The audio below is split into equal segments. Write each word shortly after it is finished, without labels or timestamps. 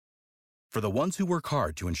For the ones who work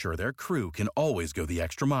hard to ensure their crew can always go the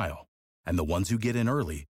extra mile, and the ones who get in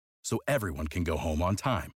early so everyone can go home on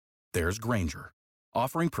time, there's Grainger,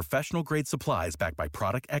 offering professional-grade supplies backed by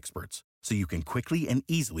product experts so you can quickly and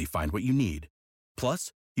easily find what you need.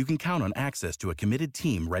 Plus, you can count on access to a committed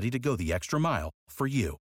team ready to go the extra mile for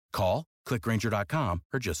you. Call, click Grainger.com,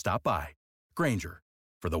 or just stop by. Grainger,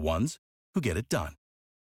 for the ones who get it done.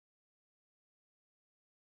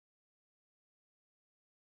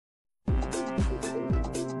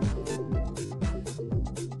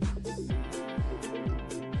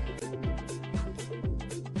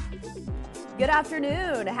 Good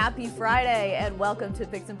afternoon, happy Friday, and welcome to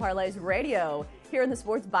Picks and Parlays Radio here in the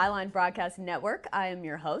Sports Byline Broadcast Network. I am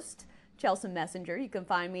your host, Chelsea Messenger. You can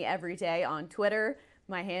find me every day on Twitter.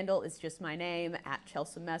 My handle is just my name,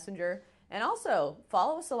 @ChelseaMessenger. And also,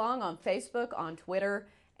 follow us along on Facebook, on Twitter,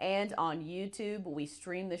 and on YouTube. We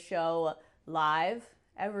stream the show live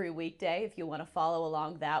every weekday if you want to follow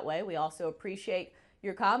along that way. We also appreciate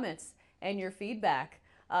your comments and your feedback.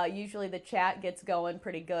 Usually the chat gets going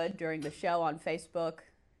pretty good during the show on Facebook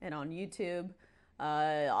and on YouTube.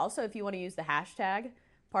 Also, if you want to use the hashtag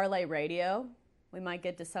Parlay Radio, we might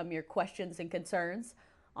get to some of your questions and concerns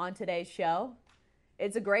on today's show.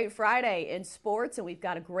 It's a great Friday in sports, and we've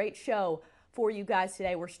got a great show for you guys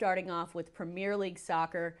today. We're starting off with Premier League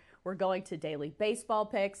soccer. We're going to daily baseball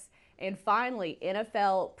picks, and finally,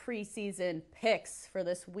 NFL preseason picks for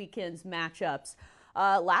this weekend's matchups.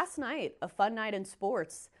 Last night, a fun night in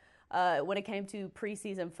sports. When it came to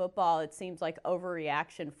preseason football, it seems like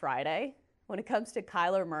overreaction Friday. When it comes to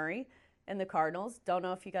Kyler Murray and the Cardinals, don't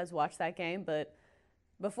know if you guys watched that game, but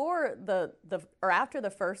before after the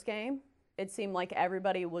first game, it seemed like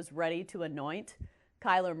everybody was ready to anoint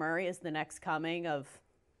Kyler Murray as the next coming of,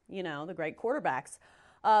 the great quarterbacks.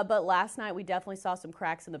 But last night, we definitely saw some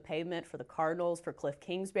cracks in the pavement for the Cardinals, for Cliff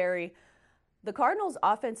Kingsbury. The Cardinals'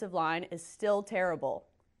 offensive line is still terrible.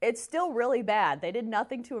 It's still really bad. They did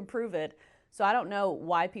nothing to improve it, so I don't know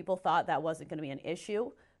why people thought that wasn't going to be an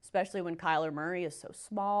issue, especially when Kyler Murray is so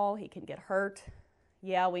small. He can get hurt.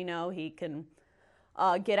 Yeah, we know he can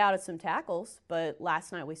get out of some tackles, but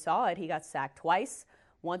last night we saw it. He got sacked twice,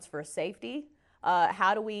 once for a safety.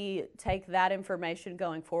 How do we take that information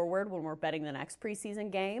going forward when we're betting the next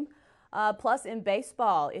preseason game? Plus, in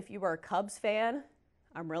baseball, if you were a Cubs fan,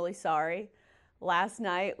 I'm really sorry. Last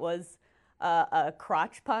night was a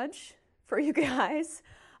crotch punch for you guys.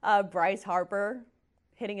 Bryce Harper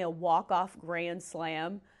hitting a walk-off grand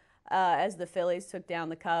slam as the Phillies took down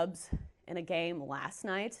the Cubs in a game last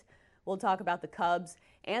night. We'll talk about the Cubs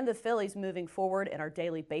and the Phillies moving forward in our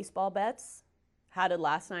daily baseball bets. How did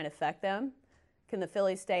last night affect them? Can the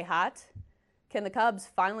Phillies stay hot? Can the Cubs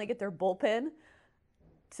finally get their bullpen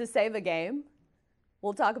to save a game?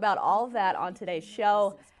 We'll talk about all of that on today's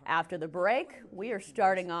show. After the break, we are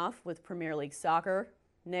starting off with Premier League soccer.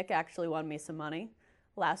 Nick actually won me some money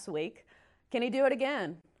last week. Can he do it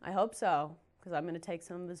again? I hope so, because I'm going to take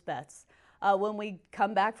some of his bets. When we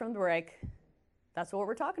come back from the break, that's what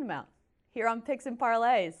we're talking about here on Picks and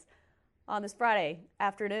Parlays on this Friday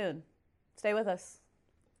afternoon. Stay with us.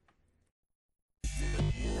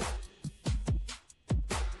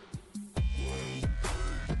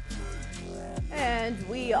 And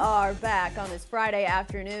we are back on this Friday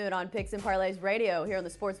afternoon on Picks and Parlays Radio here on the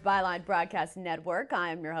Sports Byline Broadcast Network.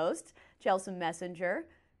 I am your host, Chelsea Messenger.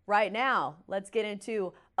 Right now, let's get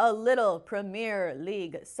into a little Premier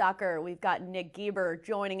League soccer. We've got Nick Geber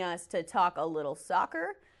joining us to talk a little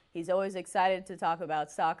soccer. He's always excited to talk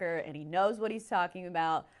about soccer, and he knows what he's talking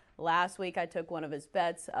about. Last week, I took one of his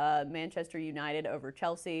bets, Manchester United over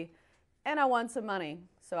Chelsea, and I won some money.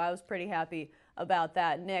 So I was pretty happy about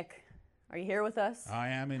that. Nick, are you here with us? I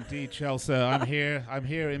am indeed, Chelsea. I'm here. I'm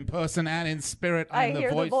here in person and in spirit. I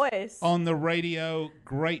hear the voice on the radio.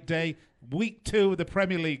 Great day. Week 2 of the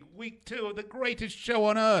Premier League. Week 2 of the greatest show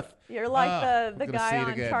on earth. You're like the guy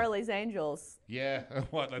on Charlie's Angels. Yeah.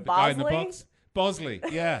 What? Like the Bosley? guy in the box? Bosley.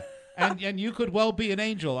 Yeah. and you could well be an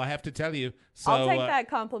angel, I have to tell you. So, I'll take that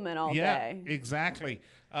compliment all day. Yeah, exactly.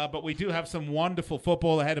 But we do have some wonderful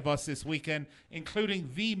football ahead of us this weekend, including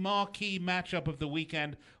the marquee matchup of the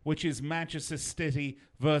weekend, which is Manchester City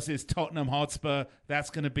versus Tottenham Hotspur. That's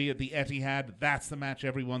going to be at the Etihad. That's the match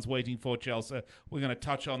everyone's waiting for, Chelsea. We're going to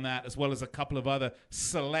touch on that, as well as a couple of other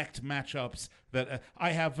select matchups that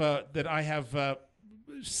I have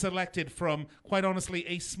selected from, quite honestly,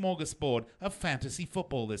 a smorgasbord of fantasy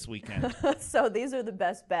football this weekend. So these are the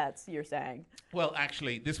best bets, you're saying? Well,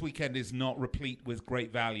 actually, this weekend is not replete with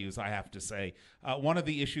great values, I have to say. One of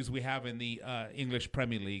the issues we have in the English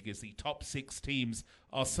Premier League is the top 6 teams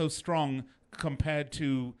are so strong compared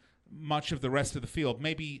to much of the rest of the field.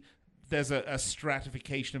 Maybe there's a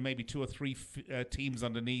stratification of maybe 2 or 3 teams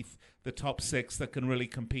underneath the top 6 that can really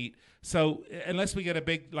compete. So unless we get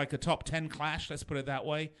a top 10 clash, let's put it that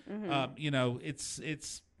way,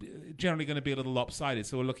 it's generally going to be a little lopsided.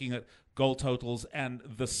 So we're looking at goal totals and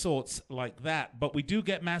the sorts like that. But we do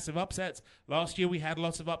get massive upsets. Last year we had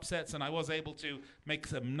lots of upsets, and I was able to make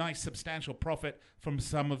some nice substantial profit from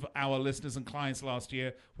some of our listeners and clients last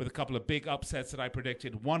year with a couple of big upsets that I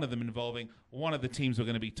predicted, one of them involving one of the teams we're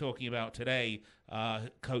going to be talking about today,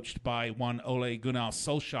 coached by one Ole Gunnar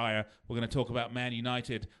Solskjaer. We're going to talk about Man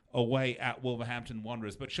United away at Wolverhampton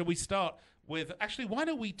Wanderers. But shall we start with, actually, why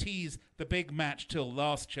don't we tease the big match till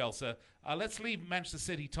last, Chelsea? Let's leave Manchester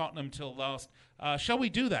City, Tottenham till last. Shall we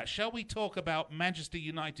do that? Shall we talk about Manchester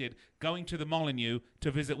United going to the Molineux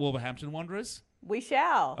to visit Wolverhampton Wanderers? We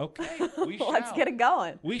shall. Okay, we shall. Let's get it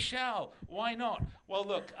going. We shall. Why not? Well,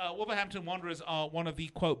 look, Wolverhampton Wanderers are one of the,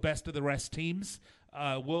 quote, best of the rest teams.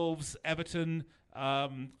 Wolves, Everton,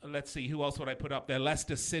 let's see, who else would I put up there?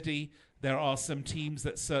 Leicester City. There are some teams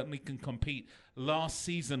that certainly can compete. Last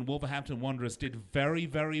season, Wolverhampton Wanderers did very,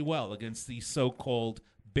 very well against the so-called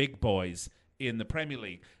big boys in the Premier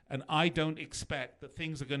League. And I don't expect that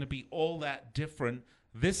things are going to be all that different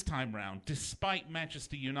this time round, despite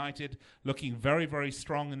Manchester United looking very, very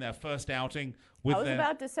strong in their first outing. I was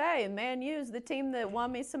about to say, Man U's the team that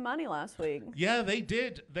won me some money last week. Yeah, they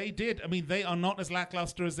did. They did. I mean, they are not as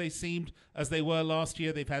lackluster as they were last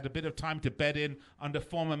year. They've had a bit of time to bed in under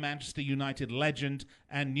former Manchester United legend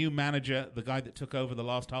and new manager, the guy that took over the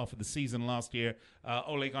last half of the season last year,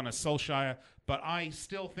 Ole Gunnar Solskjaer. But I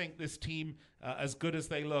still think this team, as good as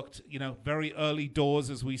they looked, very early doors,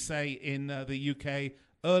 as we say in the UK,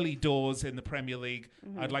 early doors in the Premier League.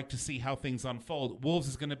 I'd like to see how things unfold. Wolves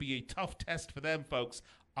is going to be a tough test for them, folks.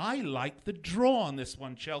 I like the draw on this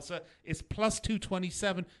one, Chelsea. It's plus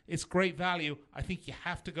 227. It's great value. I think you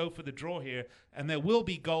have to go for the draw here. And there will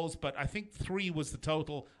be goals, but I think 3 was the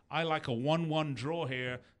total. I like a 1-1 draw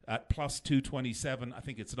here at plus 227. I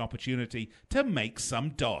think it's an opportunity to make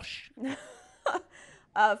some dosh.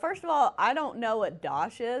 First of all, I don't know what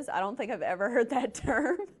dosh is. I don't think I've ever heard that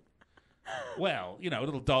term. Well, a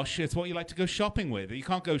little dosh, it's what you like to go shopping with. You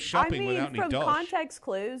can't go shopping without any dosh. From context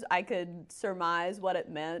clues, I could surmise what it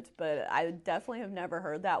meant, but I definitely have never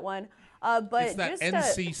heard that one. But it's that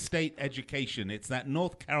NC State education. It's that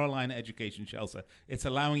North Carolina education, Chelsea. It's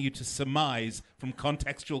allowing you to surmise from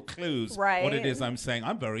contextual clues what it is I'm saying.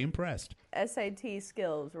 I'm very impressed. SAT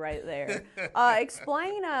skills right there.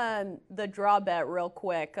 Explain the draw bet real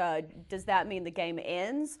quick. Does that mean the game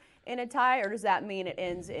ends in a tie, or does that mean it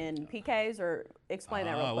ends in PKs? Or explain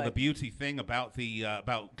that real quick. Well, the beauty thing about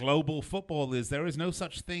about global football is there is no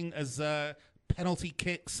such thing as penalty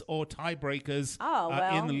kicks or tiebreakers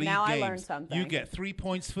in the league now games. I learned something. You get 3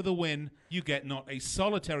 points for the win. You get not a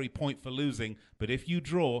solitary point for losing, but if you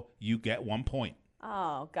draw, you get 1 point.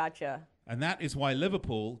 Oh, gotcha. And that is why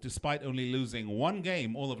Liverpool, despite only losing 1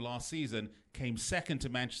 game all of last season, came second to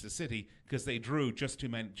Manchester City because they drew just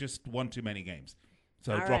one too many games.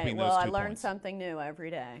 So all dropping right. those 2 I points. learn something new every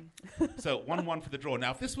day. So 1-1 for the draw.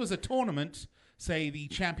 Now, if this was a tournament, say the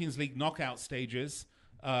Champions League knockout stages,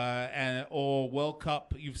 or World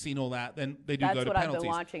Cup, you've seen all that, then they do go to penalties. That's what I've been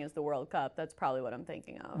watching is the World Cup. That's probably what I'm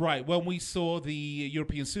thinking of. Right. When we saw the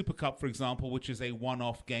European Super Cup, for example, which is a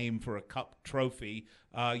one-off game for a cup trophy,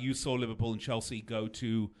 you saw Liverpool and Chelsea go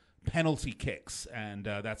to penalty kicks, and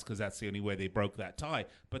that's because that's the only way they broke that tie.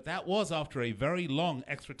 But that was after a very long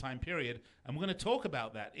extra time period, and we're going to talk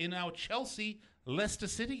about that in our Chelsea-Leicester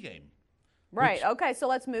City game. Right. Okay, so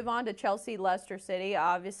let's move on to Chelsea-Leicester City.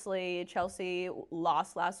 Obviously, Chelsea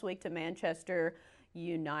lost last week to Manchester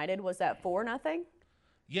United. Was that 4-0?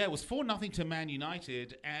 Yeah, it was 4-0 to Man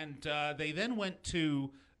United, and they then went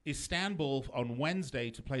to Istanbul on Wednesday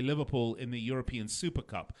to play Liverpool in the European Super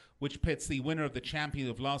Cup, which pits the winner of the champion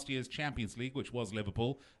of last year's Champions League, which was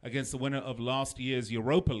Liverpool, against the winner of last year's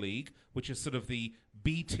Europa League, which is sort of the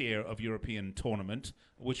B tier of European tournament,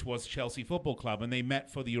 which was Chelsea Football Club, and they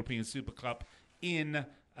met for the European Super Cup in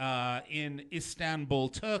Istanbul,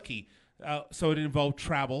 Turkey. So it involved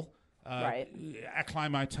travel,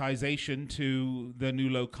 acclimatization to the new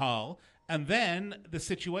locale, and then the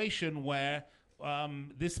situation where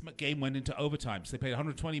this game went into overtime. So they played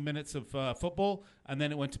 120 minutes of football, and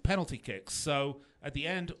then it went to penalty kicks. So at the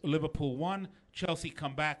end, Liverpool won. Chelsea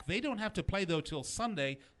come back. They don't have to play, though, till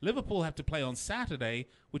Sunday. Liverpool have to play on Saturday,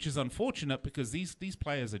 which is unfortunate because these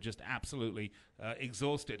players are just absolutely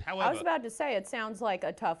exhausted. However, I was about to say, it sounds like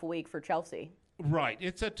a tough week for Chelsea. Right.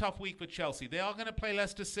 It's a tough week for Chelsea. They are going to play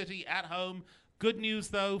Leicester City at home. Good news,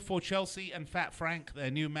 though, for Chelsea and Fat Frank, their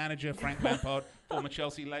new manager, Frank Lampard. former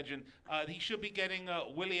Chelsea legend. He should be getting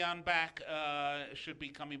Willian back, should be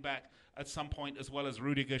coming back at some point, as well as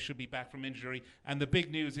Rudiger should be back from injury. And the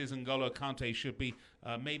big news is N'Golo Kante should be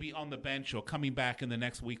maybe on the bench or coming back in the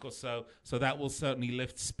next week or so. So that will certainly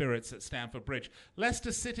lift spirits at Stamford Bridge.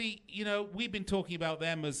 Leicester City, we've been talking about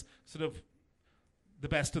them as sort of the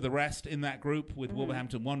best of the rest in that group, with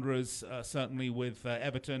Wolverhampton Wanderers, certainly with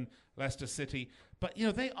Everton, Leicester City. But,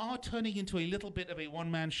 they are turning into a little bit of a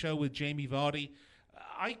one-man show with Jamie Vardy.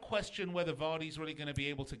 I question whether Vardy's really going to be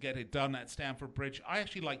able to get it done at Stamford Bridge. I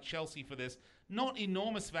actually like Chelsea for this. Not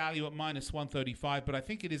enormous value at minus 135, but I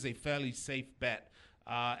think it is a fairly safe bet.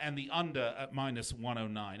 And the under at minus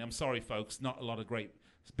 109. I'm sorry, folks, not a lot of great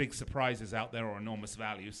big surprises out there or enormous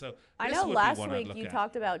value. So I know last week you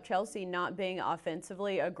talked about Chelsea not being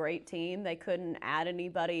offensively a great team. They couldn't add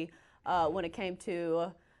anybody when it came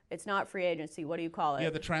to, it's not free agency. What do you call it? Yeah,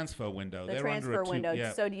 the transfer window. The transfer window.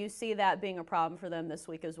 Yeah. So do you see that being a problem for them this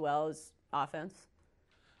week as well as offense?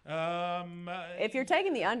 If you're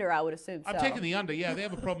taking the under, I would assume so. I'm taking the under, yeah. They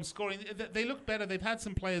have a problem scoring. They look better. They've had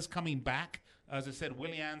some players coming back. As I said,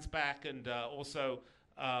 Willian's back, and also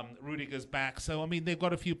Rudiger's back. So, they've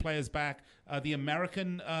got a few players back. The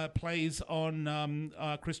American plays on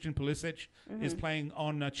Christian Pulisic, is playing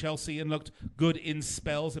on Chelsea and looked good in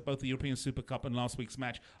spells at both the European Super Cup and last week's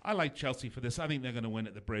match. I like Chelsea for this. I think they're going to win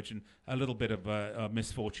at the Bridge, and a little bit of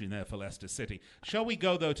misfortune there for Leicester City. Shall we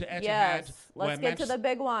go, though, to Etihad? Yes, let's get to the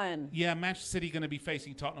big one. Yeah, Manchester City going to be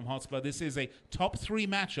facing Tottenham Hotspur. This is a top 3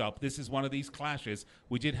 matchup. This is one of these clashes.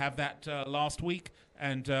 We did have that last week,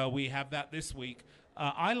 and we have that this week.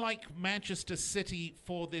 I like Manchester City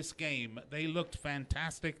for this game. They looked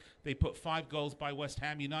fantastic. They put 5 goals by West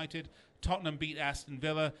Ham United. Tottenham beat Aston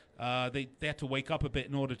Villa. They had to wake up a bit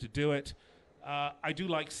in order to do it. I do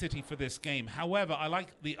like City for this game. However, I like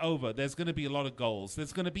the over. There's going to be a lot of goals.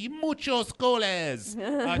 There's going to be muchos goles.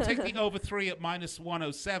 Take the over 3 at minus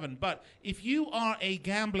 107. But if you are a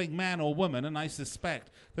gambling man or woman, and I suspect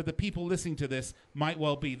that the people listening to this might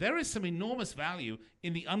well be, there is some enormous value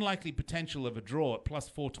in the unlikely potential of a draw at plus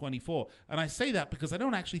 424. And I say that because I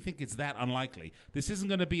don't actually think it's that unlikely. This isn't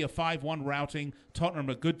going to be a 5-1 routing. Tottenham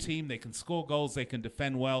are a good team. They can score goals. They can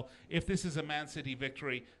defend well. If this is a Man City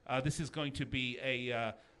victory, this is going to be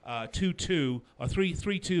a 2-2 or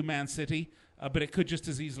 3-2 Man City. But it could just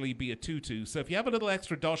as easily be a 2-2. So if you have a little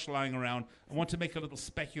extra dosh lying around and want to make a little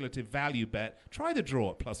speculative value bet, try the draw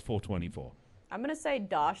at plus 424. I'm going to say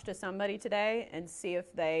dosh to somebody today and see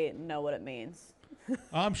if they know what it means.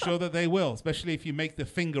 I'm sure that they will, especially if you make the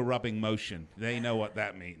finger rubbing motion. They know what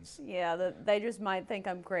that means. Yeah, they just might think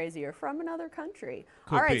I'm crazy or from another country.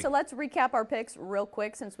 Could All right, be. so let's recap our picks real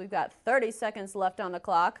quick since we've got 30 seconds left on the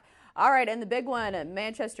clock. All right, and the big one,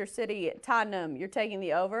 Manchester City, Tottenham, you're taking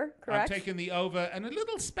the over, correct? I'm taking the over, and a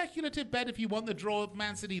little speculative bet if you want the draw.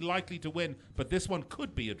 Man City likely to win, but this one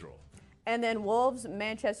could be a draw. And then Wolves,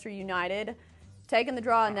 Manchester United, taking the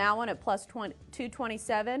draw on that one at plus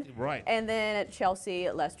 227. Right. And then at Chelsea,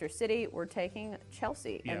 Leicester City, we're taking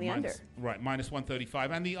Chelsea and the under. Right, minus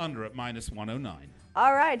 135, and the under at minus 109.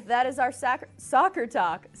 All right, that is our soccer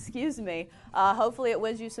talk. Excuse me. Hopefully it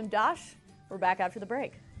wins you some dosh. We're back after the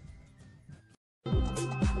break.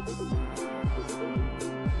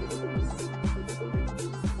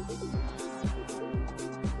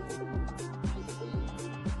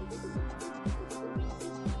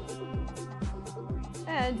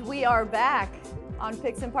 And we are back on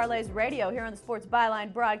Picks and Parlays Radio here on the Sports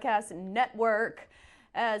Byline Broadcast Network.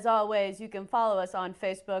 As always, you can follow us on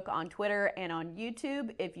Facebook, on Twitter, and on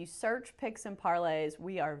YouTube. If you search Picks and Parlays,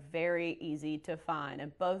 we are very easy to find.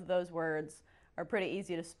 And both of those words are pretty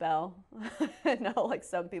easy to spell. I know, like,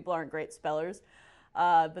 some people aren't great spellers,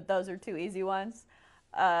 but those are 2 easy ones.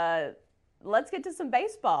 Let's get to some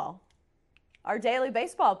baseball. Our daily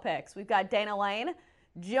baseball picks. We've got Dana Lane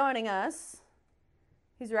joining us.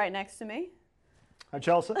 He's right next to me. Hi,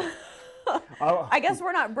 Chelsea. I guess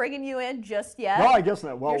we're not bringing you in just yet. No, I guess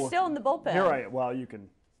not. Well, you're still in the bullpen. Here I am. Well, you can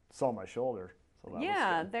saw my shoulder. So that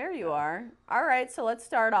yeah, was good. there you are. All right, so let's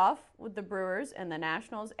start off with the Brewers and the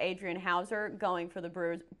Nationals. Adrian Hauser going for the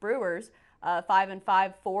Brewers,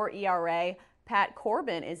 5.54 ERA. Pat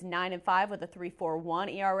Corbin is 9.5 with a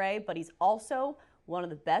 3.41 ERA, but he's also one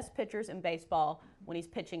of the best pitchers in baseball when he's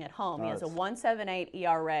pitching at home. He has a 1.78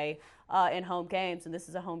 ERA in home games, and this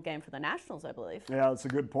is a home game for the Nationals, I believe. Yeah, that's a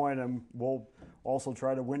good point, and we'll also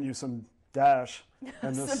try to win you some dash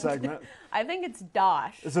in this segment. I think it's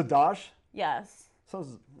dosh. Is it dosh? Yes.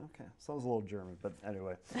 Sounds a little German, but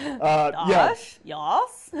anyway. Dosh?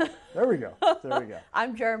 Yes. There we go. There we go.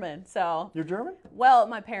 I'm German, so. You're German? Well,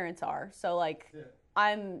 my parents are, so like.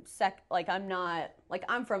 I'm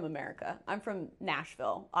from America. I'm from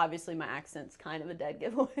Nashville. Obviously, my accent's kind of a dead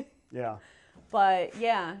giveaway. Yeah. But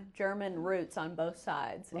yeah, German roots on both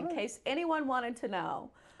sides, in case anyone wanted to know.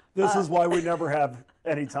 This is why we never have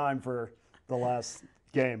any time for the last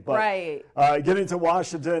game. But right. Getting to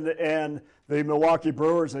Washington and the Milwaukee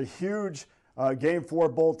Brewers, a huge game for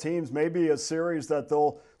both teams, maybe a series that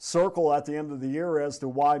they'll circle at the end of the year as to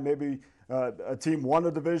why maybe a team won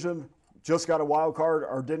a division, just got a wild card,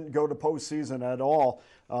 or didn't go to postseason at all.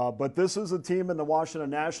 But this is a team in the Washington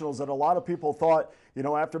Nationals that a lot of people thought,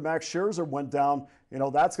 after Max Scherzer went down,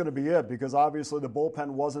 that's going to be it, because obviously the bullpen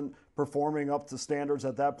wasn't performing up to standards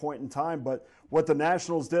at that point in time. But what the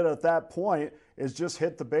Nationals did at that point is just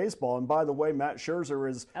hit the baseball. And by the way, Matt Scherzer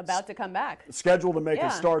is about to come back, scheduled to make a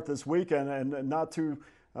start this weekend, and not too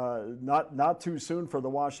soon for the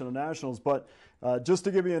Washington Nationals. But just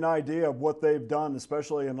to give you an idea of what they've done,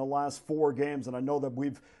 especially in the last 4 games, and I know that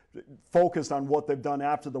we've focused on what they've done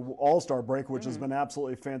after the All-Star break, which has been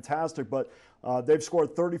absolutely fantastic, but they've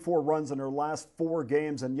scored 34 runs in their last 4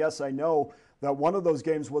 games. And yes, I know that one of those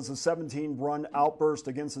games was a 17-run outburst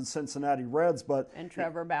against the Cincinnati Reds. And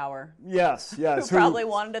Trevor Bauer. Yes. Who probably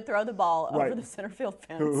wanted to throw the ball over the center field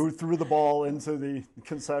fence. Who threw the ball into the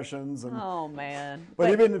concessions. Oh, man.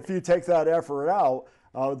 But even if you take that effort out,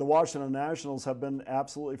 the Washington Nationals have been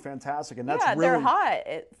absolutely fantastic, and that's they're hot.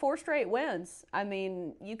 4 straight wins. I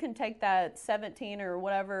mean, you can take that 17 or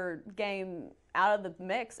whatever game out of the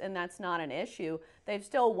mix, and that's not an issue. They've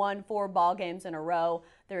still won 4 ball games in a row.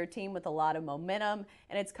 They're a team with a lot of momentum,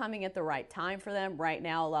 and it's coming at the right time for them. Right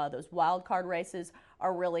now, a lot of those wild card races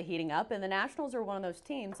are really heating up, and the Nationals are one of those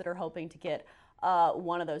teams that are hoping to get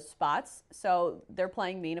one of those spots. So they're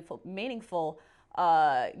playing meaningful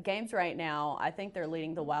games right now. I think they're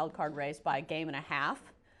leading the wild card race by a game and a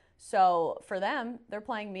half. So for them, they're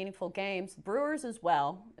playing meaningful games. Brewers as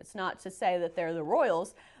well. It's not to say that they're the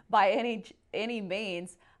Royals by any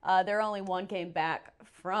means. They're only 1 game back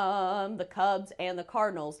from the Cubs and the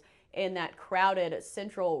Cardinals in that crowded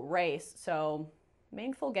central race. So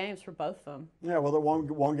meaningful games for both of them. Yeah, well, they're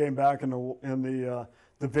one game back in the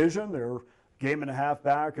division. They're game and a half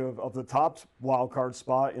back of the top wild card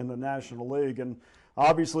spot in the National League. And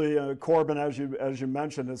obviously, Corbin, as you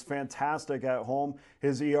mentioned, is fantastic at home.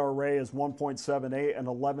 His ERA is 1.78 and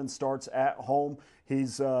 11 starts at home.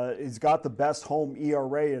 He's got the best home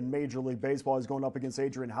ERA in Major League Baseball. He's going up against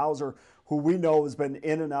Adrian Hauser, who we know has been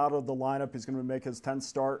in and out of the lineup. He's going to make his 10th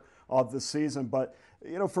start of the season. But,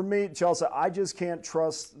 for me, Chelsea, I just can't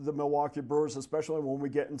trust the Milwaukee Brewers, especially when we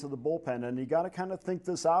get into the bullpen. And you got to kind of think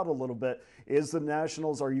this out a little bit.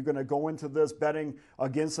 Are you going to go into this betting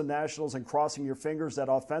against the Nationals and crossing your fingers that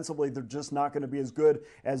offensively they're just not going to be as good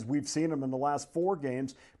as we've seen them in the last 4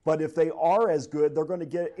 games? But if they are as good, they're going to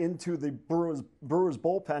get into the Brewers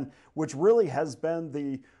bullpen, which really has been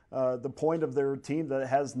the point of their team that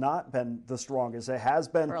has not been the strongest. It has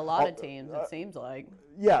been for a lot of teams, it seems like.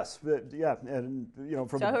 Yes, yeah, and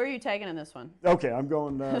so who are you taking in this one? Okay, I'm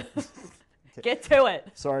going. Okay. Get to it.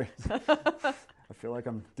 Sorry, I feel like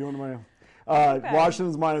I'm doing my own. Okay.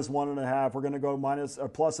 Washington's minus 1.5. We're going to go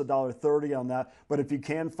plus $1.30 on that. But if you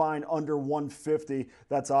can find under 150,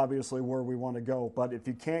 that's obviously where we want to go. But if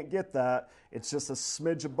you can't get that, it's just a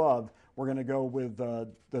smidge above. We're going to go with the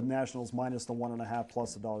Nationals minus the 1.5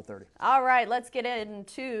 plus $1.30. All right, let's get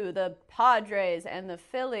into the Padres and the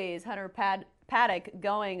Phillies. Hunter Paddock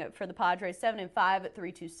going for the Padres, 7-5 at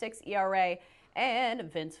 3.26 ERA. And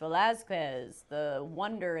Vince Velasquez, the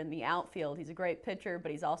wonder in the outfield. He's a great pitcher, but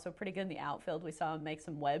he's also pretty good in the outfield. We saw him make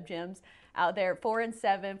some web gems out there.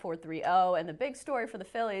 4-7, 4.30. And the big story for the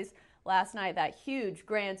Phillies last night, that huge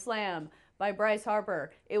grand slam by Bryce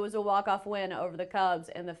Harper. It was a walk-off win over the Cubs,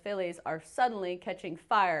 and the Phillies are suddenly catching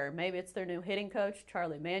fire. Maybe it's their new hitting coach,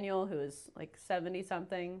 Charlie Manuel, who is like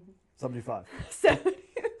 70-something. 75. 70.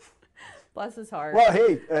 Bless his heart. Well,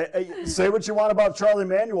 hey, say what you want about Charlie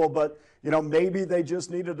Manuel, but, maybe they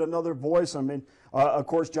just needed another voice. I mean, of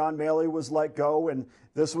course, John Maley was let go, and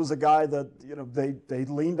this was a guy that, they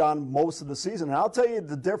leaned on most of the season. And I'll tell you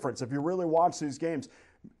the difference. If you really watch these games,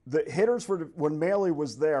 the hitters, when Maley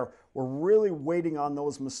was there, were really waiting on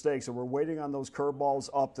those mistakes, and we're waiting on those curveballs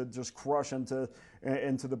up to just crush into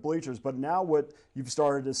the bleachers. But now what you've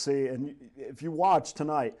started to see, and if you watch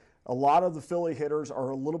tonight, a lot of the Philly hitters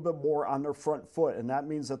are a little bit more on their front foot, and that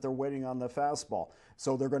means that they're waiting on the fastball.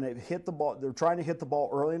 So they're going to hit the ball. They're trying to hit the ball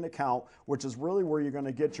early in the count, which is really where you're going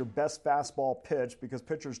to get your best fastball pitch, because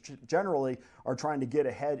pitchers generally are trying to get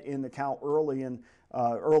ahead in the count early in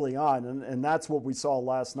early on, and that's what we saw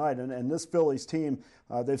last night. And this Phillies team,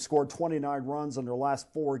 they've scored 29 runs in their last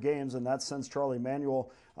 4 games, and that's since Charlie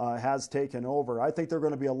Manuel has taken over. I think they're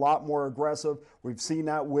going to be a lot more aggressive. We've seen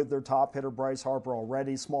that with their top hitter, Bryce Harper,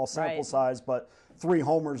 already. Small sample size, but 3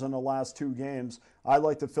 homers in the last 2 games. I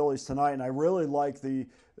like the Phillies tonight, and I really like the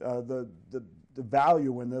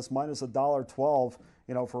value in this, minus $1.12.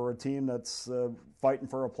 For a team that's fighting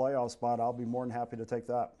for a playoff spot. I'll be more than happy to take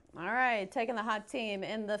that. All right, taking the hot team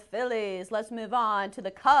in the Phillies. Let's move on to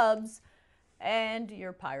the Cubs and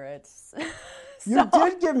your Pirates. You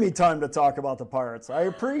did give me time to talk about the Pirates. I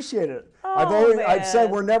appreciate it. Oh, I've said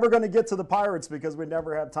we're never going to get to the Pirates because we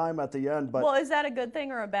never have time at the end. But well, is that a good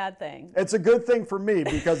thing or a bad thing? It's a good thing for me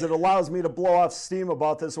because it allows me to blow off steam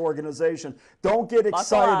about this organization. Don't get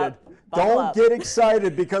excited. Don't get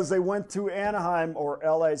excited because they went to Anaheim or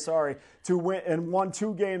LA, to win and won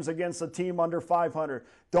 2 games against a team under 500.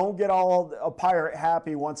 Don't get all a Pirate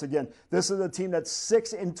happy once again. This is a team that's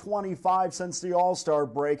 6-25 since the All-Star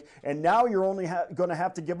break, and now you're only going to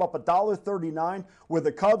have to give up $1.39 with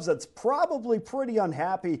the Cubs. That's probably pretty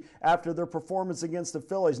unhappy after their performance against the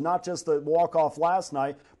Phillies. Not just the walk-off last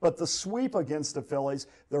night, but the sweep against the Phillies.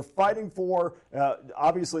 They're fighting for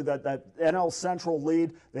obviously that NL Central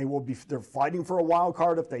lead. They're fighting for a wild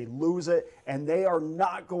card if they lose it, and they are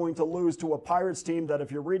not going to lose to a Pirates team that,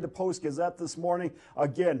 if you read the Post-Gazette this morning,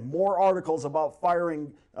 again, more articles about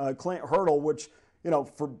firing Clint Hurdle, which,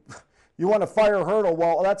 you want to fire Hurdle,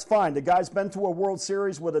 well, that's fine. The guy's been to a World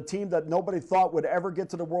Series with a team that nobody thought would ever get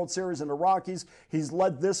to the World Series in the Rockies. He's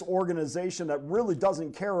led this organization that really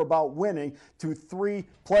doesn't care about winning to 3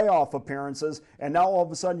 playoff appearances, and now all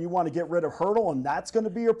of a sudden you want to get rid of Hurdle, and that's going to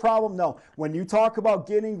be your problem? No. When you talk about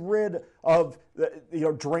getting rid of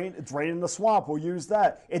draining the swamp, we'll use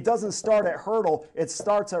that. It doesn't start at Hurdle. It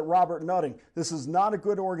starts at Robert Nutting. This is not a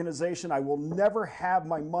good organization. I will never have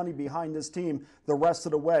my money behind this team the rest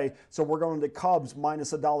of the way. So we're going to Cubs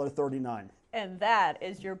minus $1.39. And that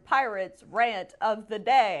is your Pirates rant of the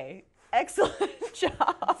day. Excellent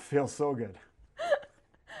job. Feels so good.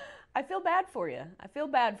 I feel bad for you.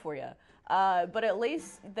 But at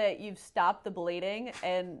least that you've stopped the bleeding,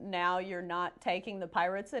 and now you're not taking the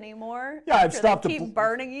Pirates anymore. Yeah, I've stopped keep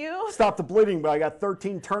burning you. Stopped the bleeding, but I got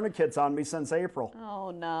 13 tourniquets on me since April.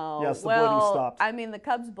 Oh no. Yes, the bleeding stopped. I mean, the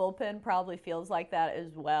Cubs bullpen probably feels like that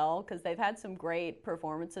as well because they've had some great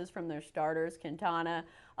performances from their starters, Quintana,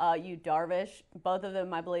 Yu Darvish. Both of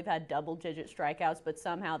them, I believe, had double-digit strikeouts, but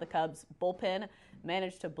somehow the Cubs bullpen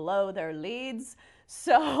managed to blow their leads.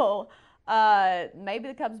 So. Maybe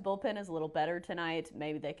the Cubs bullpen is a little better tonight.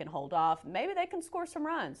 Maybe they can hold off. Maybe they can score some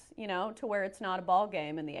runs, to where it's not a ball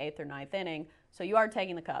game in the 8th or 9th inning. So you are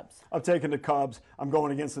taking the Cubs. I'm taking the Cubs. I'm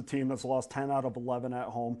going against a team that's lost 10 out of 11 at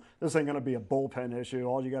home. This ain't going to be a bullpen issue.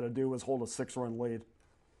 All you got to do is hold a 6-run lead.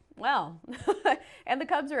 Well, and the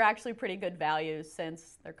Cubs are actually pretty good value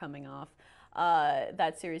since they're coming off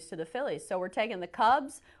that series to the Phillies. So we're taking the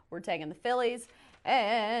Cubs. We're taking the Phillies.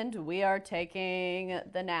 And we are taking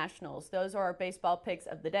the Nationals. Those are our baseball picks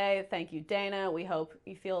of the day. Thank you, Dana. We hope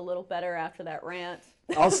you feel a little better after that rant.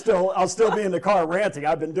 I'll still be in the car ranting.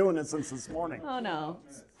 I've been doing it since this morning. Oh, no.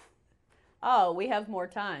 Oh, we have more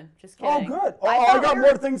time. Just kidding. Oh, good. I got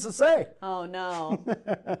more things to say. Oh, no.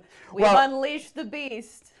 We've unleashed the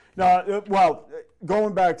beast. No,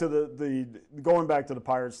 going back to the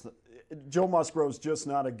Pirates, Joe Musgrove's just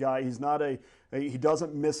not a guy. He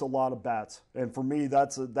doesn't miss a lot of bats, and for me,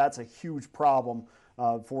 that's a huge problem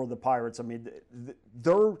for the Pirates. I mean,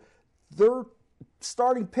 they're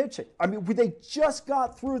starting pitching. I mean, they just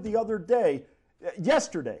got through the other day,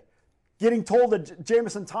 yesterday, getting told that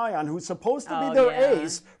Jameson Taillon, who's supposed to be their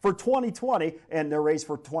ace for 2020 and their ace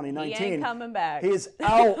for 2019, he ain't coming back. He is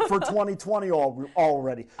out for 2020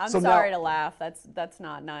 already. I'm sorry to laugh. That's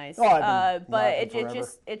not nice. But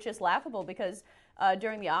it's just laughable because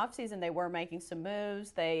during the offseason they were making some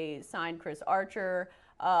moves. They signed Chris Archer,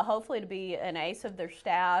 hopefully to be an ace of their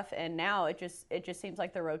staff, and now it just seems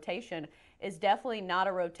like the rotation is definitely not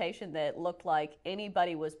a rotation that looked like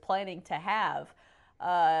anybody was planning to have.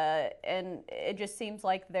 And it just seems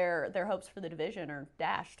like their hopes for the division are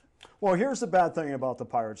dashed. Well, here's the bad thing about the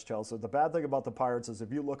Pirates, Chelsea. The bad thing about the Pirates is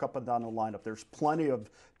if you look up and down the lineup, there's plenty of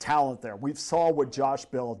talent there. We saw what Josh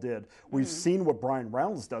Bell did. We've seen what Brian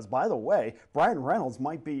Reynolds does. By the way, Brian Reynolds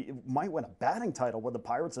might win a batting title with the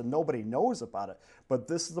Pirates and nobody knows about it. But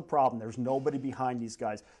this is the problem. There's nobody behind these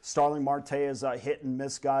guys. Starling Marte is a hit and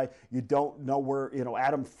miss guy. You don't know where,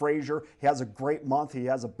 Adam Frazier, he has a great month. He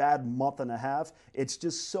has a bad month and a half. It's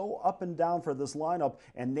just so up and down for this lineup,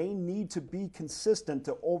 and they need to be consistent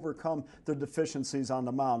to overcome their deficiencies on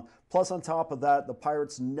the mound. Plus, on top of that, the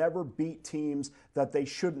Pirates never beat teams that they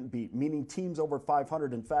shouldn't beat, meaning teams over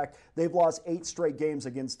 500. In fact, they've lost 8 straight games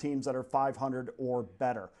against teams that are 500 or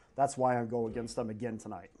better. That's why I'm going against them again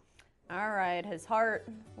tonight. All right, his heart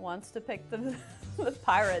wants to pick the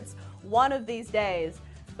Pirates one of these days,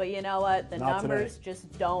 but you know what? The Not numbers today.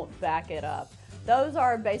 just don't back it up. Those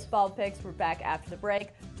are our baseball picks. We're back after the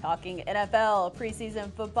break talking NFL,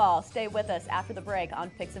 preseason football. Stay with us after the break on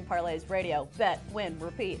Picks and Parlays Radio. Bet, win,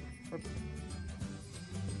 repeat.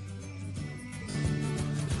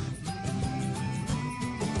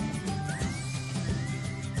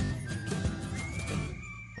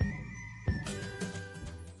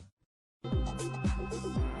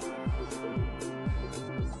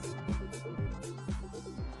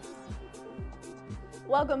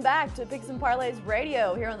 Welcome back to Picks and Parlays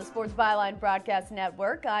Radio here on the Sports Byline Broadcast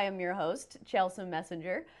Network. I am your host, Chelsea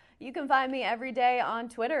Messenger. You can find me every day on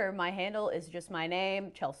Twitter. My handle is just my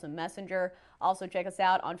name, Chelsea Messenger. Also check us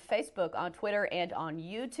out on Facebook, on Twitter, and on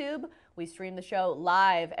YouTube. We stream the show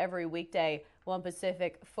live every weekday, 1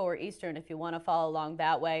 Pacific, 4 Eastern, if you want to follow along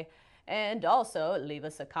that way. And also leave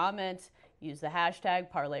us a comment. Use the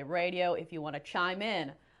hashtag Parlay Radio if you want to chime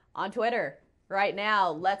in on Twitter. Right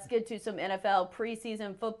now, let's get to some NFL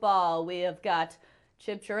preseason football. We have got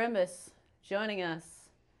Chip Chirimbus joining us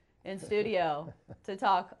in studio to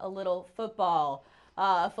talk a little football,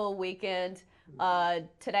 a full weekend.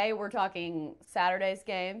 Today we're talking Saturday's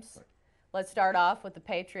games. Let's start off with the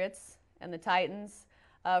Patriots and the Titans.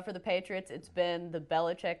 For the Patriots, it's been the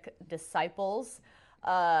Belichick disciples.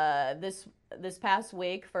 This past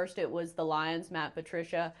week, first it was the Lions, Matt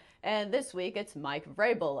Patricia, and this week it's Mike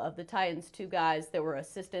Vrabel of the Titans, 2 guys that were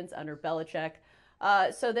assistants under Belichick.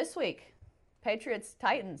 So this week, Patriots,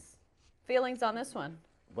 Titans, feelings on this one?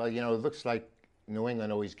 Well, you know, it looks like New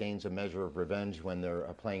England always gains a measure of revenge when they're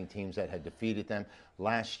playing teams that had defeated them.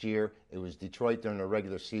 Last year, it was Detroit during the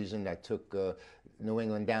regular season that took New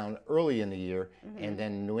England down early in the year, and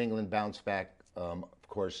then New England bounced back, of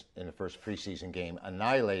course, in the first preseason game,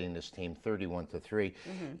 annihilating this team 31-3.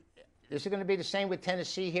 Is it going to be the same with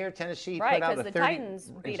Tennessee here? Tennessee Right, put out a because the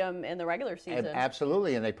Titans beat them in the regular season.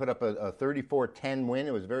 Absolutely, and they put up a 34-10 win.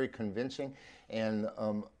 It was very convincing. And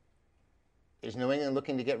is New England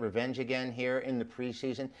looking to get revenge again here in the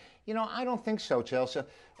preseason? You know, I don't think so, Chelsea.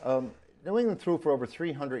 New England threw for over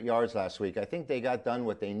 300 yards last week. I think they got done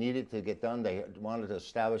what they needed to get done. They wanted to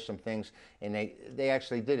establish some things, and they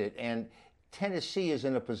actually did it. And Tennessee is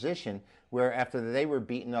in a position where after they were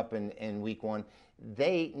beaten up in week 1,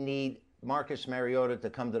 they need Marcus Mariota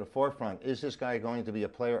to come to the forefront. Is this guy going to be a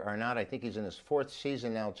player or not? I think he's in his 4th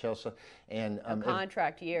season now, Chelsea. And a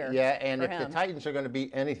contract year. Yeah, and for if him. the Titans are going to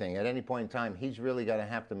be anything at any point in time, he's really got to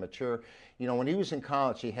have to mature. You know, when he was in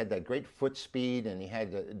college, he had that great foot speed, and he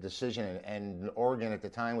had the decision. And Oregon at the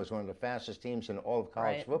time was one of the fastest teams in all of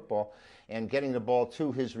college football. And getting the ball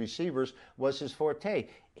to his receivers was his forte.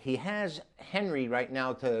 He has Henry right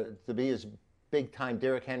now to be his big-time,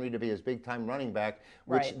 Derrick Henry to be his big-time running back,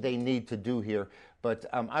 which they need to do here. But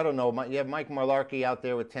I don't know. You have Mike Mularkey out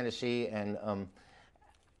there with Tennessee, and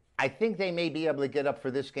I think they may be able to get up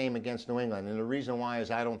for this game against New England. And the reason why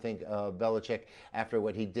is I don't think Belichick, after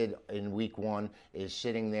what he did in week 1, is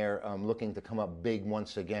sitting there looking to come up big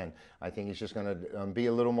once again. I think he's just going to be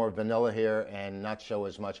a little more vanilla here and not show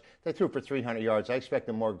as much. They threw for 300 yards. I expect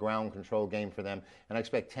a more ground control game for them. And I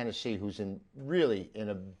expect Tennessee, who's really in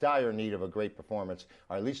a dire need of a great performance,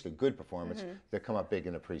 or at least a good performance, to come up big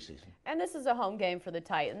in the preseason. And this is a home game for the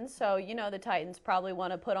Titans. So, you know, the Titans probably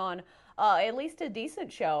want to put on at least a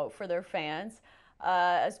decent show for their fans,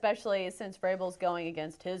 especially since Vrabel's going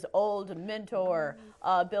against his old mentor,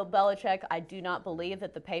 Bill Belichick. I do not believe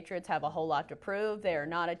that the Patriots have a whole lot to prove. They are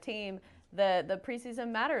not a team that the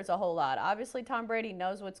preseason matters a whole lot. Obviously, Tom Brady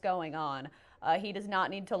knows what's going on. He does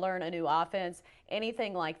not need to learn a new offense,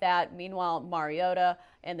 anything like that. Meanwhile, Mariota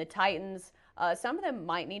and the Titans, some of them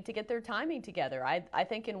might need to get their timing together. I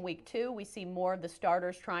think in week 2, we see more of the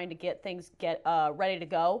starters trying to get things ready to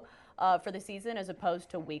go for the season as opposed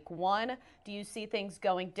to week 1. Do you see things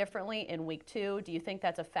going differently in week 2? Do you think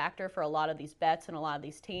that's a factor for a lot of these bets and a lot of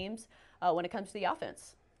these teams when it comes to the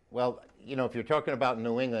offense? Well, you know, if you're talking about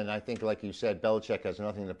New England, I think, like you said, Belichick has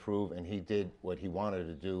nothing to prove, and he did what he wanted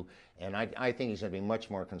to do. And I think he's going to be much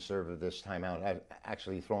more conservative this time out,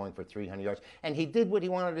 actually throwing for 300 yards. And he did what he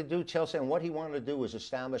wanted to do, Chelsea, and what he wanted to do was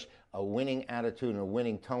establish a winning attitude and a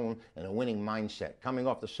winning tone and a winning mindset. Coming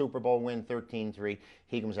off the Super Bowl win, 13-3,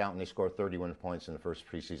 he comes out and they score 31 points in the first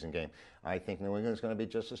preseason game. I think New England's going to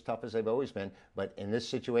be just as tough as they've always been, but in this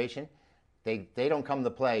situation, they don't come to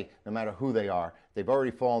play no matter who they are. They've already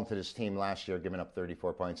fallen to this team last year, giving up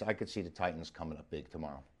 34 points. I could see the Titans coming up big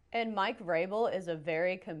tomorrow. And Mike Vrabel is a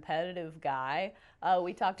very competitive guy.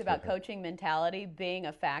 We talked about coaching mentality being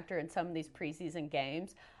a factor in some of these preseason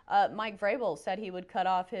games. Mike Vrabel said he would cut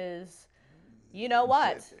off his, you know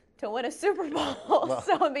what, to win a Super Bowl. Well,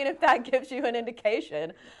 so, I mean, if that gives you an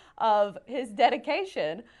indication of his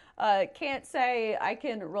dedication, can't say I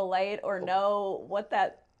can relate or know what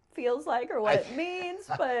that feels like or what it means,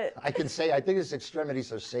 but I can say I think his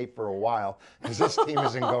extremities are safe for a while because this team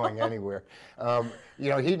isn't going anywhere.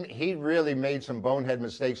 He really made some bonehead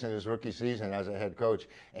mistakes in his rookie season as a head coach,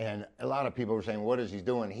 and a lot of people were saying, "What is he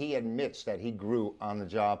doing?" He admits that he grew on the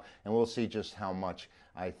job, and we'll see just how much.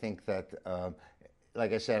 I think that.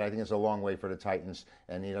 Like I said, I think it's a long way for the Titans,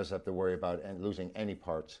 and he doesn't have to worry about losing any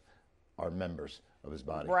parts or members of his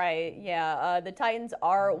body. Right, yeah. The Titans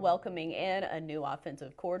are welcoming in a new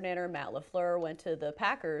offensive coordinator. Matt LaFleur went to the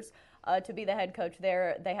Packers to be the head coach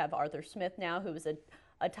there. They have Arthur Smith now, who was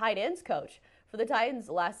a tight ends coach. For the Titans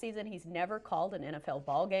last season, he's never called an NFL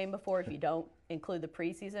ball game before if you don't include the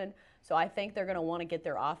preseason. So I think they're going to want to get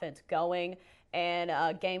their offense going. And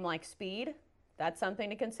a game like speed, that's something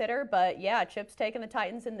to consider. But, yeah, Chip's taking the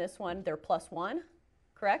Titans in this one. They're +1,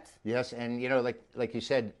 correct? Yes, and, like you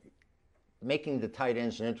said, making the tight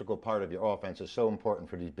ends an integral part of your offense is so important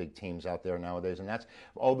for these big teams out there nowadays, and that's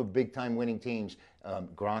all the big-time winning teams.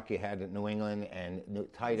 Gronk you had at New England, and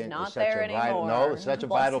tight end is such a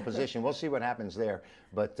vital position. We'll see what happens there,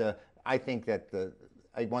 but I think that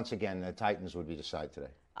once again the Titans would be decided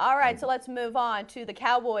today. All right, so let's move on to the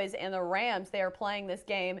Cowboys and the Rams. They are playing this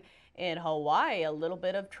game in Hawaii. A little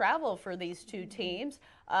bit of travel for these two teams.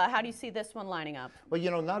 How do you see this one lining up?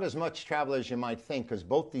 Well, not as much travel as you might think, because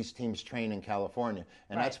both these teams train in California,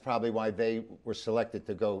 and that's probably why they were selected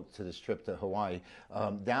to go to this trip to Hawaii.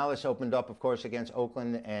 Dallas opened up, of course, against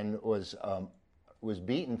Oakland and was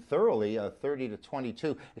beaten thoroughly,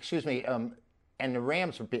 30-22. Excuse me. And the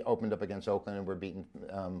Rams opened up against Oakland and were beaten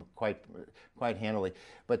quite handily.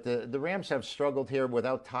 But the Rams have struggled here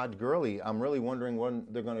without Todd Gurley. I'm really wondering when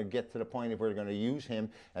they're going to get to the point if we're going to use him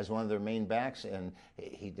as one of their main backs. And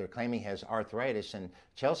they're claiming he has arthritis. And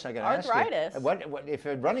Chelsea, I got to ask you, what if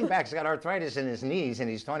a running back's got arthritis in his knees and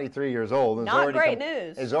he's 23 years old? And Not great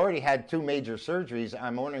news. Has already had 2 major surgeries.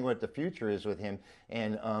 I'm wondering what the future is with him.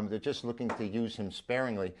 And they're just looking to use him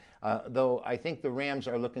sparingly. Though I think the Rams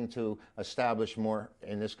are looking to establish more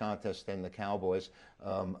in this contest than the Cowboys.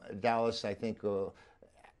 Dallas, I think,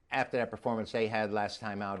 after that performance they had last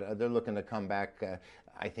time out, they're looking to come back,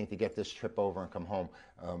 I think, to get this trip over and come home.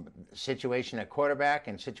 Situation at quarterback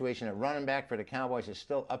and situation at running back for the Cowboys is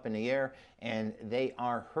still up in the air, and they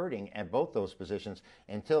are hurting at both those positions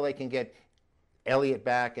until they can get Elliott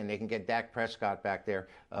back and they can get Dak Prescott back there.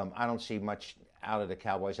 I don't see much out of the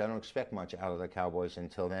Cowboys. I don't expect much out of the Cowboys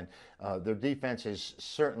until then. Their defense is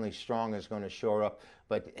certainly strong, is going to shore up.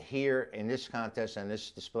 But here in this contest and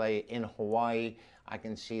this display in Hawaii, I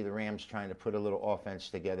can see the Rams trying to put a little offense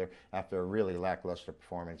together after a really lackluster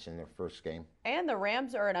performance in their first game. And the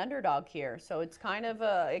Rams are an underdog here, so it's kind of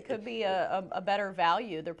it could be a better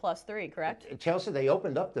value. They're +3, correct? Chelsea, they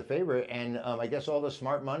opened up the favorite, and I guess all the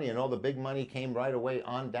smart money and all the big money came right away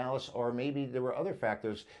on Dallas, or maybe there were other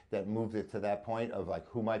factors that moved it to that point of like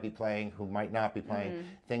who might be playing, who might not be playing,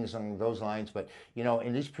 things along those lines. But,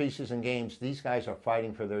 in these preseason games, these guys are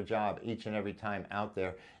fighting for their job each and every time out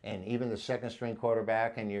there, and even the second-string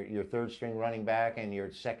quarterback and your third-string running back and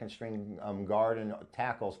your second-string guard and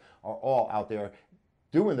tackles are all out there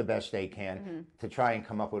doing the best they can to try and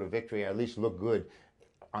come up with a victory, or at least look good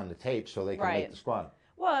on the tape so they can make the squad.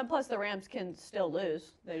 Well, and plus the Rams can still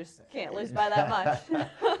lose. They just can't lose by that much.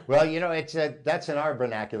 Well, it's that's in our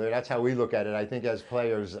vernacular. That's how we look at it. I think as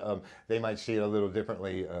players, they might see it a little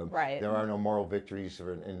differently. There are no moral victories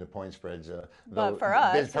in the point spreads. But for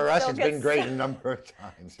us, it's been great a number of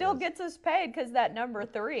times. Still gets us paid because that number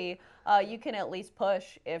 3, you can at least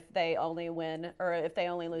push if they only win or if they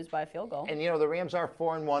only lose by a field goal. And the Rams are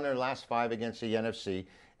 4-1 in their last 5 against the NFC.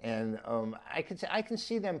 And I can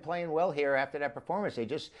see them playing well here after that performance. They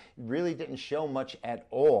just really didn't show much at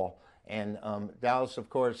all. And Dallas, of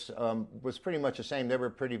course, was pretty much the same. They were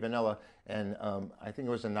pretty vanilla, and I think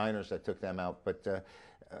it was the Niners that took them out. But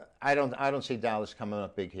I don't see Dallas coming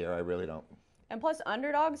up big here. I really don't. And plus,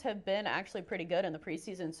 underdogs have been actually pretty good in the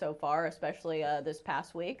preseason so far, especially this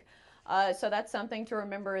past week. So that's something to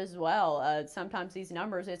remember as well. Sometimes these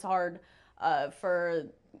numbers, it's hard for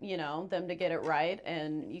them to get it right,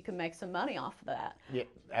 and you can make some money off of that. Yeah,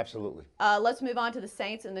 absolutely. Let's move on to the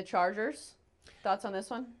Saints and the Chargers. Thoughts on this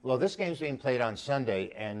one? Well, this game's being played on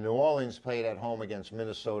Sunday, and New Orleans played at home against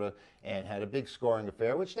Minnesota and had a big scoring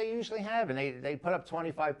affair, which they usually have. And they put up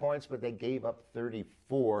 25 points, but they gave up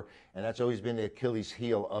 34, and that's always been the Achilles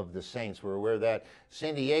heel of the Saints. We're aware of that.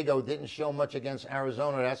 San Diego didn't show much against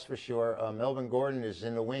Arizona, that's for sure. Melvin Gordon is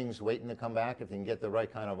in the wings waiting to come back if he can get the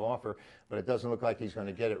right kind of offer, but it doesn't look like he's going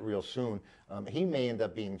to get it real soon. He may end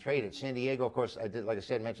up being traded. San Diego, of course, like I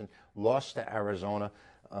said, mentioned, lost to Arizona.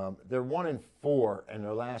 They're 1-4 in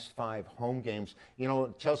their last 5 home games. You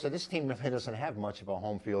know, Chelsea, this team really doesn't have much of a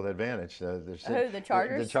home field advantage. The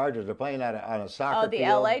Chargers? The Chargers. They're playing on a soccer field. Oh,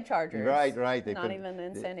 the LA Chargers. Right. Not even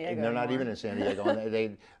in San Diego They're not anymore. even in San Diego. And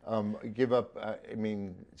they give up,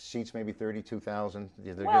 seats maybe 32,000.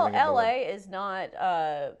 Well, LA is not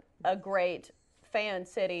a great fan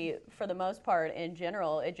city for the most part in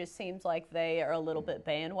general. It just seems like they are a little bit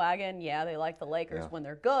bandwagon. Yeah, they like the Lakers when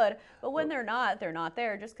they're good, but when they're not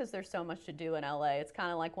there just because there's so much to do in LA. It's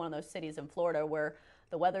kind of like one of those cities in Florida where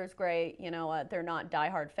the weather's great, they're not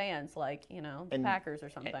diehard fans like, the Packers or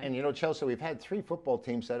something. And, Chelsea, we've had 3 football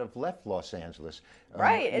teams that have left Los Angeles.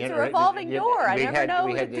 Right. It's a revolving door. I never know.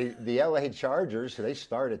 We had the LA Chargers. They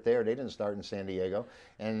started there. They didn't start in San Diego.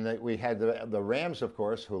 And we had the Rams, of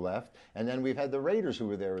course, who left. And then we've had the Raiders who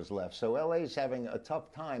were there as left. So LA's having a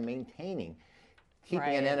tough time maintaining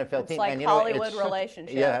keeping an NFL team. It's like Hollywood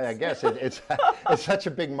relationships. Yeah, I guess it's such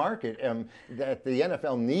a big market that the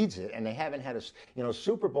NFL needs it, and they haven't had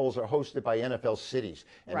Super Bowls are hosted by NFL cities,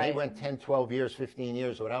 and they went 10, 12 years, 15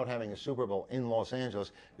 years without having a Super Bowl in Los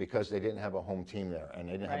Angeles because they didn't have a home team there, and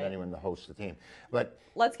they didn't have anyone to host the team. But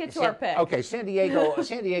let's get to our pick. Okay, San Diego's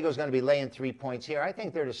going to be laying 3 points here. I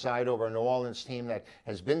think they're the side over a New Orleans team that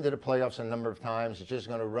has been to the playoffs a number of times. It's just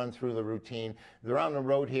going to run through the routine. They're on the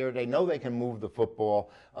road here. They know they can move the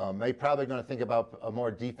football. They're probably going to think about a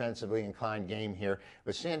more defensively inclined game here.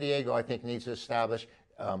 But San Diego, I think, needs to establish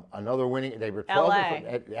another winning. They were 12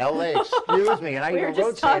 LA, excuse me, and I even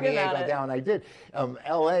wrote San Diego down. I did.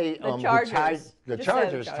 LA, the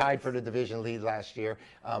Chargers tied for the division lead last year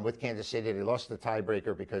with Kansas City. They lost the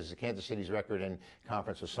tiebreaker because Kansas City's record in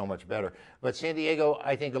conference was so much better. But San Diego,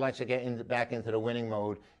 I think, would like to get back into the winning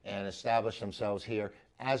mode and establish themselves here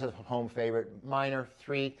as a home favorite. Minor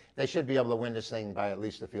 3. They should be able to win this thing by at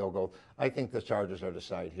least a field goal. I think the Chargers are the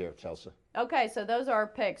side here, Chelsea. Okay, so those are our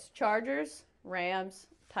picks. Chargers, Rams,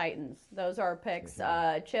 Titans. Those are our picks.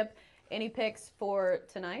 Chip, any picks for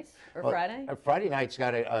tonight or Friday? Friday night's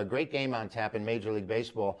got a great game on tap in Major League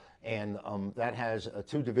Baseball, and that has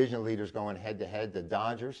 2 division leaders going head-to-head, the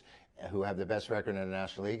Dodgers, who have the best record in the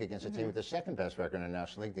National League, against a team with the second best record in the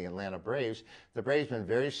National League, the Atlanta Braves. The Braves have been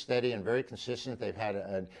very steady and very consistent. They've had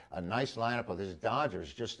a nice lineup of these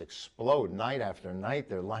Dodgers just explode night after night.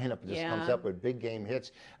 Their lineup just comes up with big game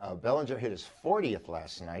hits. Bellinger hit his 40th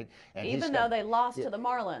last night. And even though they lost to the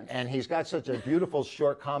Marlins. And he's got such a beautiful,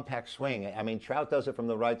 short, compact swing. I mean, Trout does it from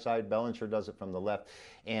the right side. Bellinger does it from the left.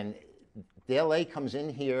 And the LA comes in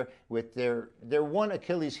here with their one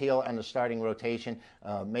Achilles heel on the starting rotation.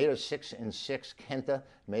 Maeda 6-6, Kenta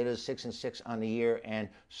Maeda 6-6 on the year, and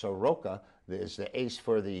Soroka is the ace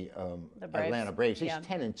for the Atlanta Braves. He's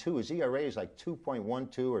 10-2. His ERA is like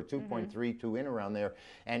 2.12 or 2.32 in around there,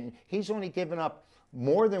 and he's only given up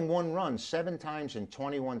more than 1 run 7 times in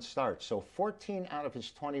 21 starts. So 14 out of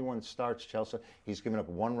his 21 starts, Chelsea, he's given up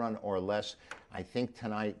 1 run or less. I think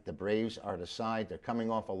tonight the Braves are the side. They're coming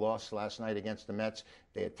off a loss last night against the Mets.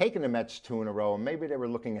 They had taken the Mets 2 in a row, and maybe they were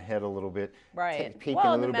looking ahead a little bit. Right. Peeking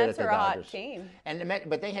well, a little the bit Mets at the are Dodgers. A hot team. And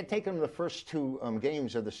but they had taken the first 2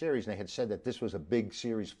 games of the series, and they had said that this was a big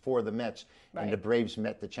series for the Mets, and the Braves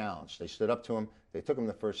met the challenge. They stood up to them. They took them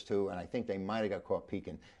the first 2, and I think they might have got caught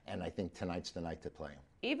peeking, and I think tonight's the night to play them.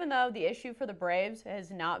 Even though the issue for the Braves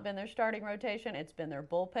has not been their starting rotation, it's been their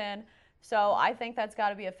bullpen. So I think that's got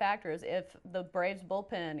to be a factor, is if the Braves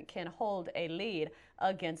bullpen can hold a lead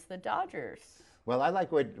against the Dodgers. Well, I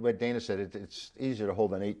like what Dana said. It's easier to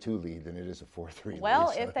hold an 8-2 lead than it is a 4-3 lead.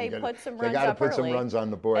 Well, if they put some runs up early. They got to put some runs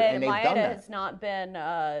on the board, and they've done that. Maeda has not been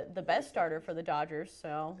the best starter for the Dodgers,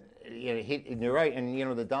 so. Yeah, you're right,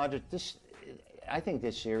 and the Dodgers. I think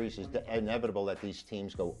this series is inevitable that these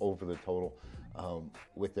teams go over the total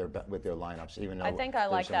with their lineups. Even though I think I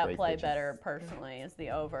like that play better personally, is the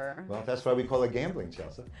over. Well, that's why we call it gambling,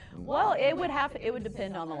 Chelsea. Well, it would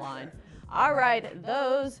depend on the line. All right,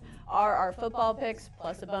 those are our football picks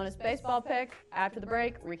plus a bonus baseball pick. After the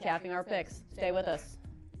break, recapping our picks. Stay with us.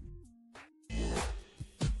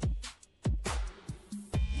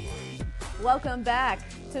 Welcome back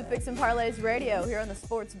to Picks and Parlays Radio here on the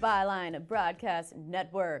Sports Byline Broadcast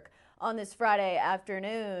Network. on this Friday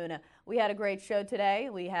afternoon. We had a great show today.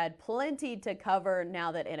 We had plenty to cover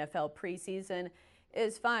now that NFL preseason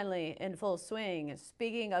is finally in full swing.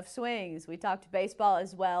 Speaking of swings, we talked baseball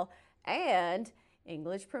as well and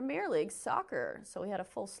English Premier League soccer. So we had a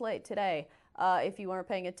full slate today. If you weren't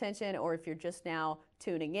paying attention or if you're just now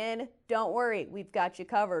tuning in, don't worry, we've got you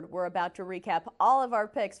covered. We're about to recap all of our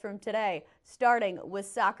picks from today, starting with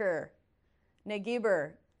soccer. Nick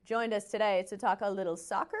Geber joined us today to talk a little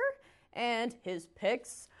soccer, and his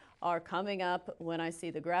picks are coming up when I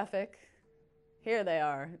see the graphic. Here they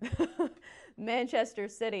are. Manchester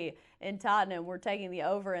City and Tottenham. We're taking the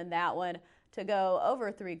over in that one to go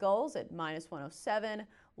over 3 goals at -107.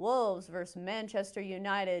 Wolves versus Manchester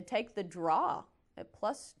United. Take the draw at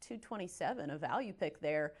 +227, a value pick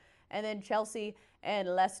there. And then Chelsea and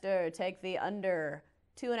Leicester take the under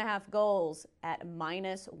 2.5 goals at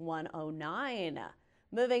 -109.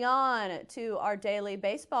 Moving on to our daily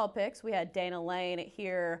baseball picks, we had Dana Lane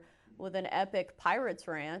here with an epic Pirates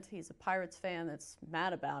rant. He's a Pirates fan that's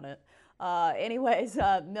mad about it.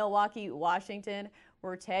 Milwaukee, Washington,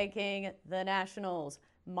 we're taking the Nationals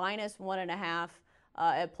 -1.5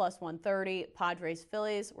 at +130. Padres,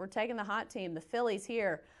 Phillies, we're taking the hot team. The Phillies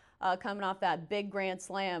here coming off that big grand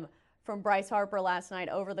slam from Bryce Harper last night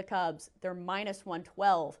over the Cubs. They're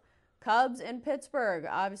 -112. Cubs in Pittsburgh.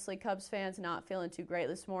 Obviously, Cubs fans not feeling too great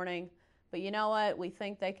this morning. But you know what? We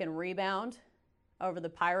think they can rebound over the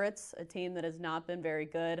Pirates, a team that has not been very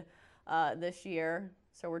good this year.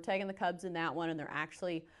 So we're taking the Cubs in that one, and they're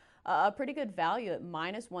actually a pretty good value at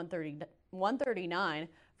 -139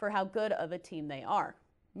 for how good of a team they are.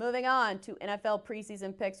 Moving on to NFL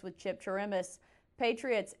preseason picks with Chip Chirimis.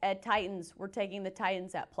 Patriots at Titans. We're taking the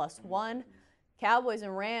Titans at +1. Cowboys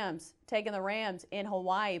and Rams, taking the Rams in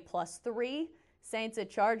Hawaii +3. Saints at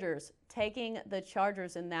Chargers, taking the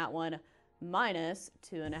Chargers in that one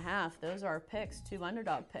 -2.5. Those are our picks, 2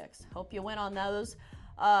 underdog picks. Hope you win on those.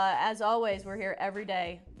 As always, we're here every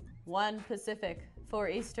day, 1 Pacific, 4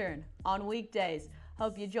 Eastern on weekdays.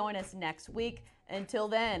 Hope you join us next week. Until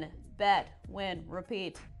then, bet, win,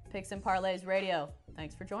 repeat. Picks and Parlays Radio.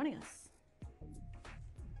 Thanks for joining us.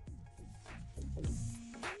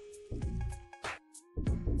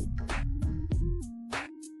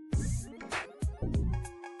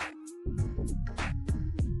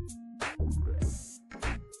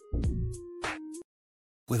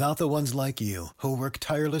 Without the ones like you, who work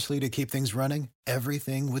tirelessly to keep things running,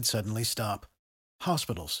 everything would suddenly stop.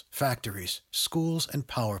 Hospitals, factories, schools, and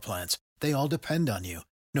power plants, they all depend on you.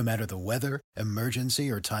 No matter the weather, emergency,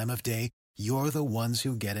 or time of day, you're the ones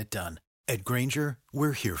who get it done. At Grainger,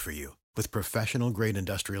 we're here for you with professional-grade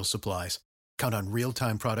industrial supplies. Count on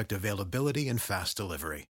real-time product availability and fast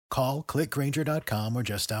delivery. Call, click Grainger.com, or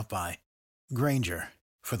just stop by. Grainger,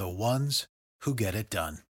 for the ones who get it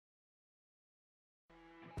done.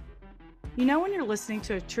 You know when you're listening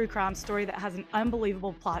to a true crime story that has an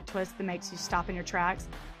unbelievable plot twist that makes you stop in your tracks?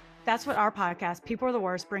 That's what our podcast, People Are the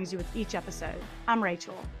Worst, brings you with each episode. I'm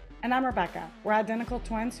Rachel. And I'm Rebecca. We're identical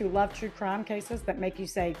twins who love true crime cases that make you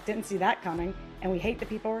say, didn't see that coming, and we hate the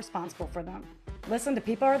people responsible for them. Listen to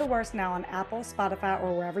People Are the Worst now on Apple, Spotify,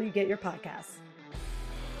 or wherever you get your podcasts.